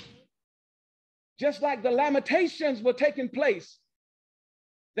 just like the Lamentations were taking place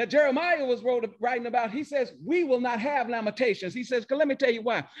that Jeremiah was writing about, he says, we will not have lamentations. He says, let me tell you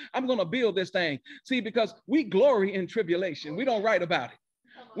why. I'm going to build this thing. See, because we glory in tribulation. We don't write about it.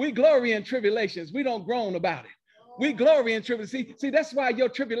 We glory in tribulations. We don't groan about it. We glory in tribulation. See, that's why your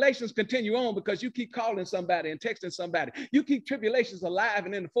tribulations continue on, because you keep calling somebody and texting somebody. You keep tribulations alive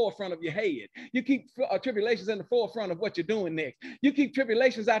and in the forefront of your head. You keep tribulations in the forefront of what you're doing next. You keep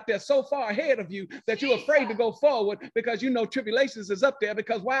tribulations out there so far ahead of you that you're afraid to go forward, because you know tribulations is up there.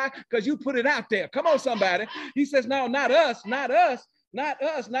 Because why? Because you put it out there. Come on, somebody. He says, no, not us, not us. Not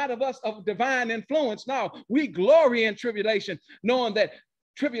us, not of us of divine influence. No, we glory in tribulation, knowing that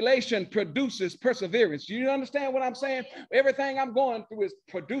tribulation produces perseverance. You understand what I'm saying? Everything I'm going through is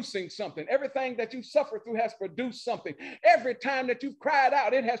producing something. Everything that you suffer through has produced something. Every time that you've cried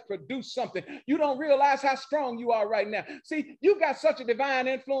out, it has produced something. You don't realize how strong you are right now. See, you got such a divine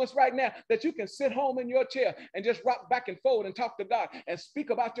influence right now that you can sit home in your chair and just rock back and forth and talk to God and speak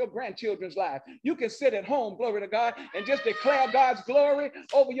about your grandchildren's life. You can sit at home, glory to God, and just declare God's glory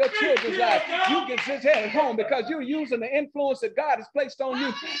over your children's life. You can sit here at home because you're using the influence that God has placed on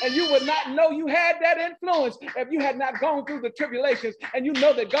you. And you would not know you had that influence if you had not gone through the tribulations, and you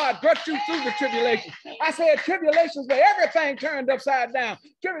know that God brought you through the tribulations. I said tribulations where everything turned upside down.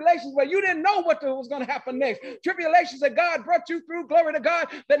 Tribulations where you didn't know what was going to happen next. Tribulations that God brought you through, glory to God,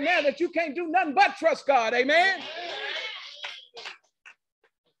 that now that you can't do nothing but trust God. Amen.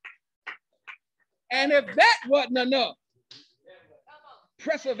 And if that wasn't enough,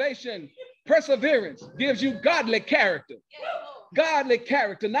 perseverance gives you godly character. Godly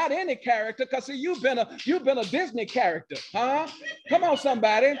character, not any character, because see, you've been a Disney character, huh? Come on,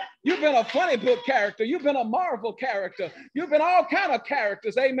 somebody. You've been a funny book character. You've been a Marvel character. You've been all kind of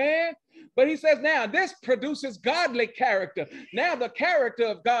characters, amen? But he says now this produces godly character. Now the character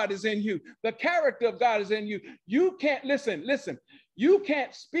of God is in you. The character of God is in you. You can't, listen. You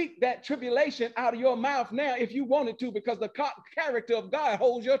can't speak that tribulation out of your mouth now if you wanted to, because the character of God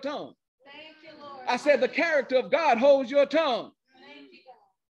holds your tongue. Thank you, Lord. I said the character of God holds your tongue.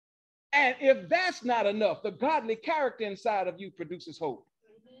 And if that's not enough, the godly character inside of you produces hope.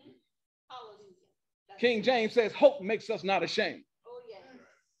 King James says, hope makes us not ashamed. Oh, yes.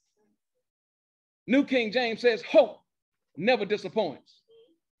 New King James says, hope never disappoints.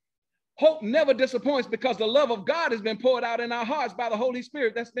 Hope never disappoints because the love of God has been poured out in our hearts by the Holy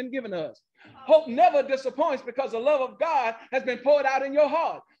Spirit that's been given to us. Hope never disappoints because the love of God has been poured out in your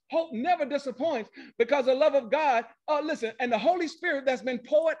heart. Hope never disappoints because the love of God, listen, and the Holy Spirit that's been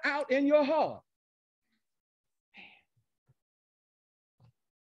poured out in your heart.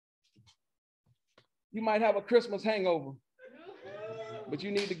 You might have a Christmas hangover, but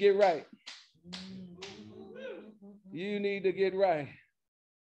you need to get right. You need to get right.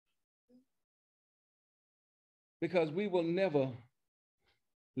 Because we will never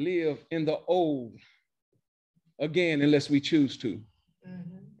live in the old again unless we choose to.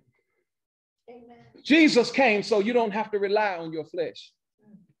 Mm-hmm. Amen. Jesus came so you don't have to rely on your flesh.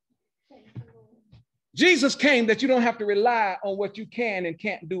 Jesus came that you don't have to rely on what you can and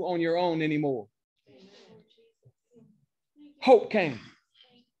can't do on your own anymore. Hope came.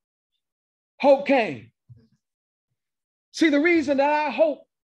 Hope came. See, the reason that our hope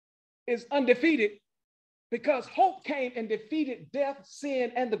is undefeated, because hope came and defeated death,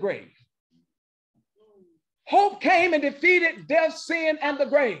 sin, and the grave. Hope came and defeated death, sin, and the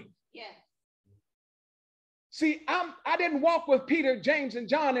grave. Yes. See, I didn't walk with Peter, James, and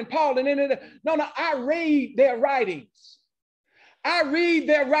John, and Paul, and no, I read their writings. I read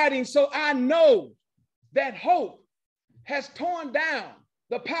their writings so I know that hope has torn down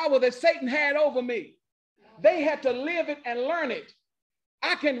the power that Satan had over me. They had to live it and learn it.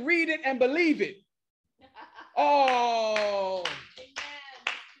 I can read it and believe it. Oh,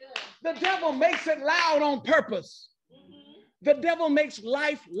 the devil makes it loud on purpose. The devil makes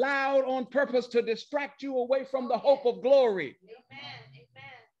life loud on purpose to distract you away from the hope of glory.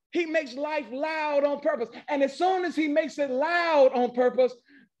 He makes life loud on purpose. And as soon as he makes it loud on purpose,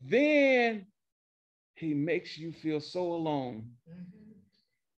 then he makes you feel so alone.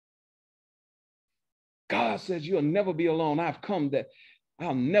 God says you'll never be alone. I've come that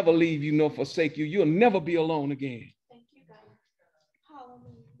I'll never leave you nor forsake you. You'll never be alone again. Thank you, God.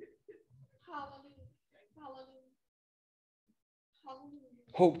 Hallelujah. Hallelujah. Hallelujah.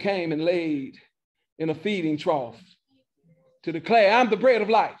 Hallelujah. Hope came and laid in a feeding trough to declare, I'm the bread of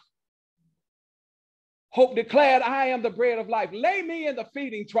life. Hope declared, I am the bread of life. Lay me in the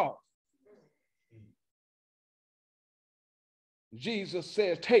feeding trough. Jesus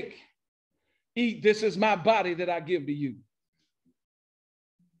says, take, eat, this is my body that I give to you.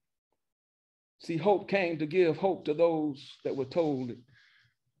 See, hope came to give hope to those that were told there's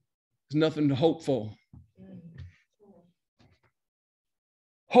nothing to hope for.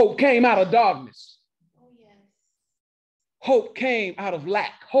 Hope came out of darkness. Oh, yes. Hope came out of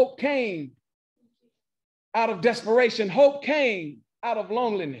lack. Hope came out of desperation. Hope came out of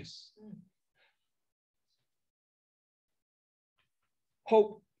loneliness.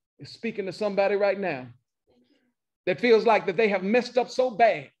 Hope is speaking to somebody right now that feels like that they have messed up so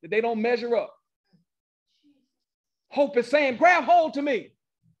bad that they don't measure up. Hope is saying, grab hold to me.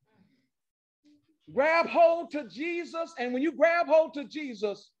 Grab hold to Jesus. And when you grab hold to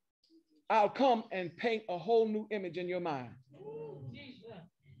Jesus, I'll come and paint a whole new image in your mind.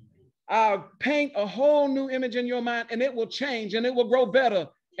 I'll paint a whole new image in your mind, and it will change and it will grow better.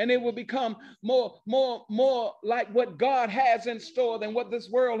 And it will become more like what God has in store than what this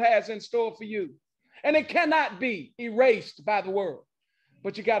world has in store for you. And it cannot be erased by the world,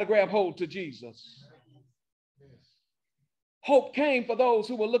 but you got to grab hold to Jesus. Hope came for those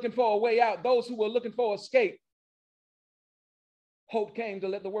who were looking for a way out, those who were looking for escape. Hope came to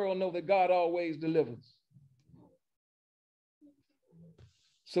let the world know that God always delivers.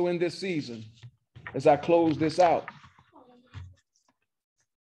 So in this season, as I close this out,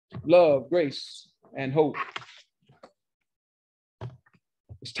 love, grace, and hope.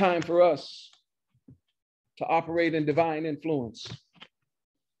 It's time for us to operate in divine influence,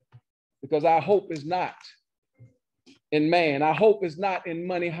 because our hope is not in man. Our hope is not in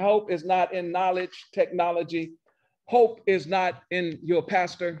money. Hope is not in knowledge, technology. Hope is not in your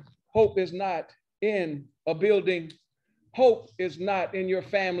pastor. Hope is not in a building. Hope is not in your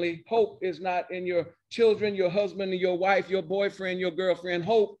family. Hope is not in your children, your husband, your wife, your boyfriend, your girlfriend.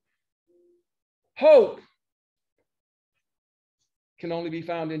 Hope can only be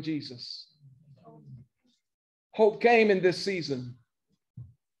found in Jesus. Hope came in this season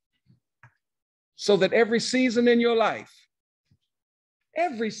so that every season in your life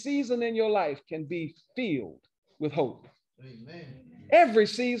can be filled with hope. Amen. Every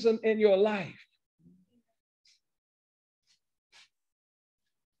season in your life.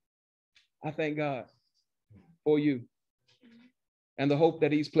 I thank God for you and the hope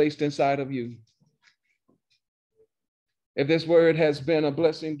that he's placed inside of you. If this word has been a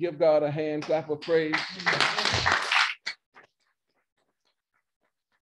blessing, give God a hand clap of praise.